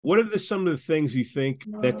What are some of the things you think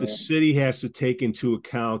that the city has to take into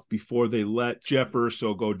account before they let Jeff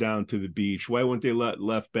Urso go down to the beach? Why wouldn't they let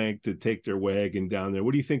Left Bank to take their wagon down there?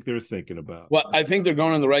 What do you think they're thinking about? Well, I think they're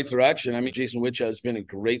going in the right direction. I mean, Jason Witch has been a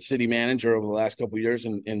great city manager over the last couple of years,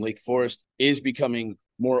 and Lake Forest is becoming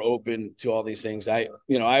more open to all these things. I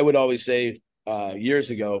would always say years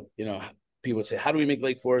ago, people would say, "How do we make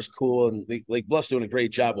Lake Forest cool?" And Lake Bluff's doing a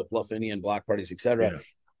great job with Bluff Indian block parties, etc. Yeah.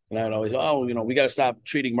 And I would always, we got to stop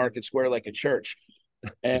treating Market Square like a church.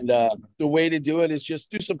 And the way to do it is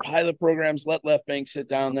just do some pilot programs. Let Left Bank sit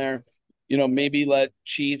down there. Maybe let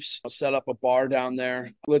Chiefs set up a bar down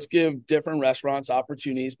there. Let's give different restaurants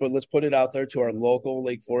opportunities, but let's put it out there to our local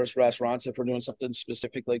Lake Forest restaurants. If we're doing something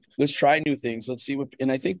specific, like let's try new things. Let's see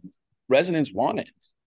and I think residents want it.